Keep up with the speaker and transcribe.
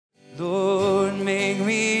make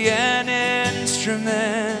me an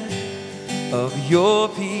instrument of your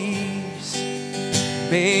peace.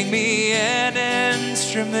 Make me an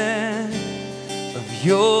instrument of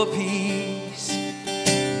your peace.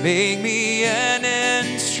 Make me an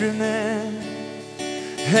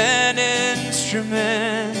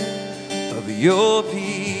instrument of your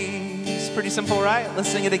peace. Pretty simple, right? Let's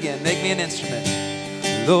sing it again. Make me an instrument.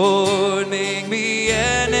 Lord, make me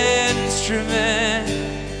an instrument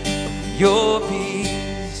of your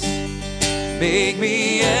peace. Make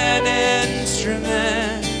me an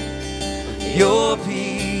instrument of your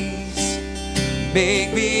peace.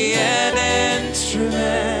 Make me an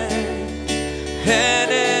instrument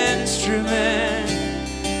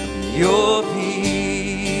of your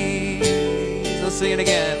peace. Let's sing it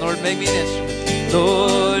again. Lord, make me an instrument.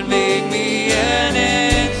 Lord, make me an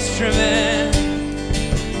instrument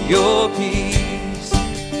of your peace.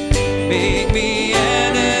 Make me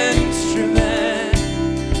an instrument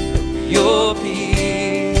of your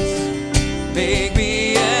peace. Make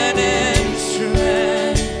me an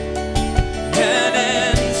instrument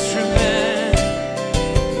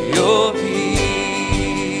of your peace.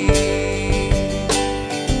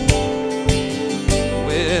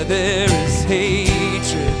 Where there is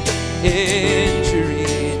hatred,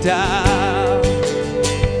 injury, doubt,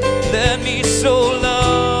 let me sow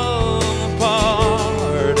love,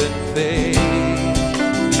 pardon, faith.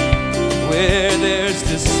 Where there's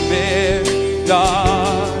despair,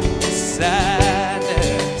 darkness,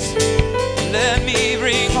 sadness, let me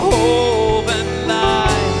bring hope and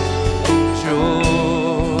light, joy.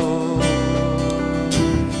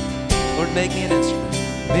 Lord, make me an instrument.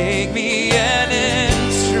 Make me an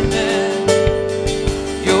instrument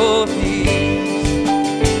of your peace.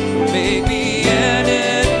 Make me an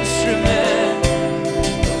instrument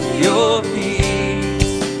of your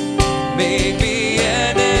peace. Make me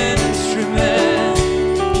an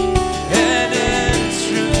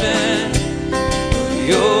instrument of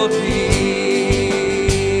your peace.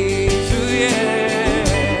 Ooh, yeah.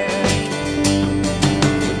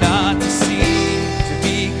 Not to see, to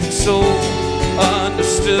be consoled,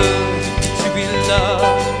 understood, to be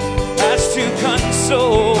loved. That's to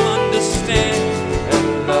console, understand, and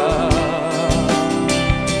love.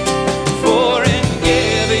 For in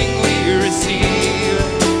giving we receive,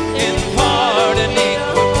 in pardoning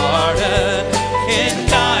we pardon, in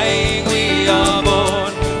dying we are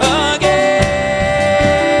born again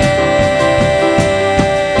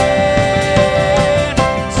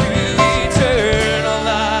to eternal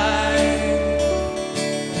life.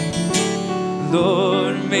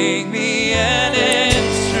 Lord, make me an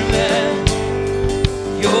instrument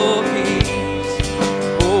of your peace.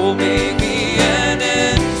 Oh, make me an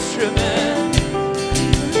instrument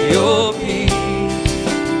of your peace.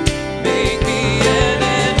 Make me an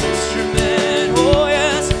instrument, oh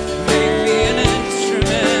yes, make me an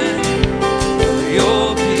instrument of your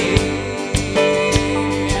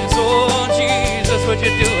peace. Oh Jesus, what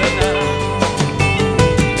you doing now?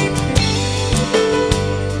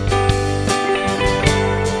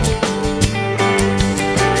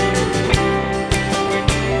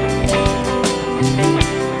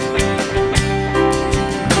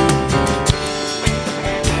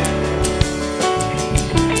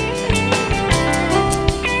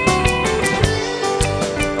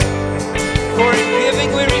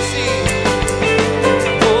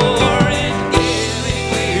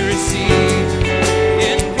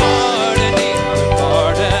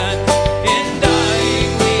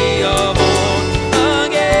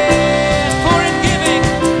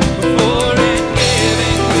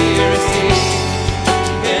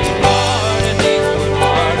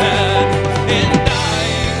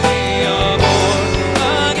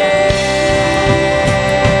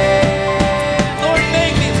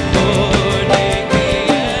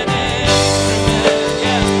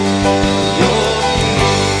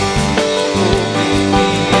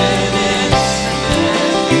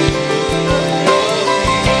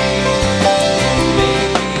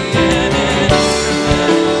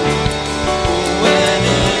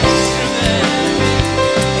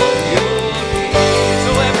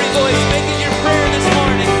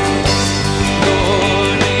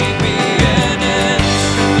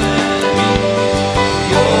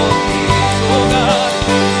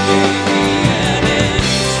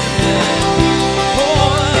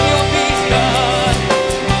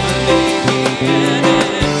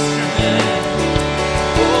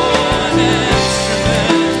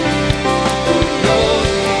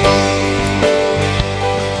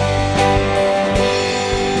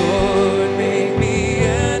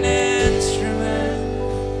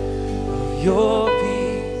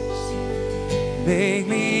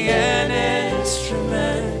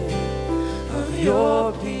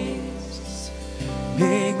 your peace.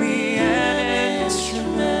 Make me an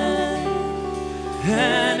instrument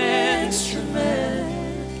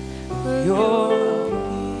of your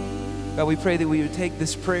peace. God, we pray that we would take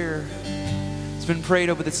this prayer. It's been prayed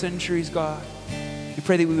over the centuries, God. We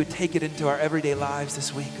pray that we would take it into our everyday lives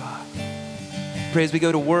this week, God. Pray as we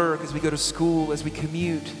go to work, as we go to school, as we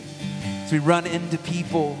commute, as we run into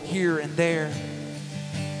people here and there,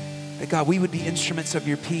 that God, we would be instruments of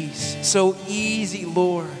your peace. So easy,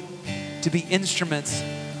 Lord, to be instruments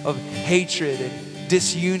of hatred and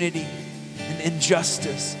disunity and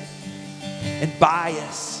injustice and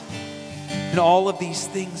bias and all of these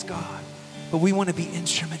things, God. But we want to be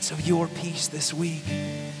instruments of your peace this week.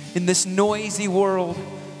 In this noisy world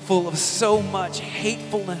full of so much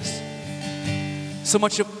hatefulness, so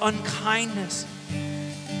much of unkindness,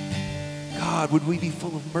 God, would we be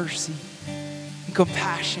full of mercy and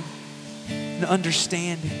compassion and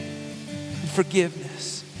understanding and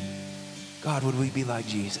forgiveness? God, would we be like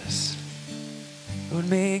Jesus? Lord,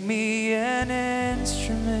 make me an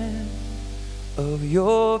instrument of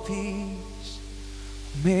your peace.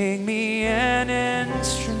 Make me an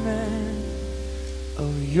instrument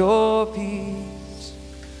of your peace.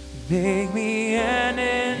 Make me an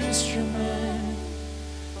instrument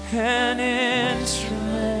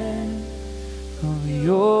of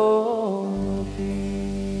your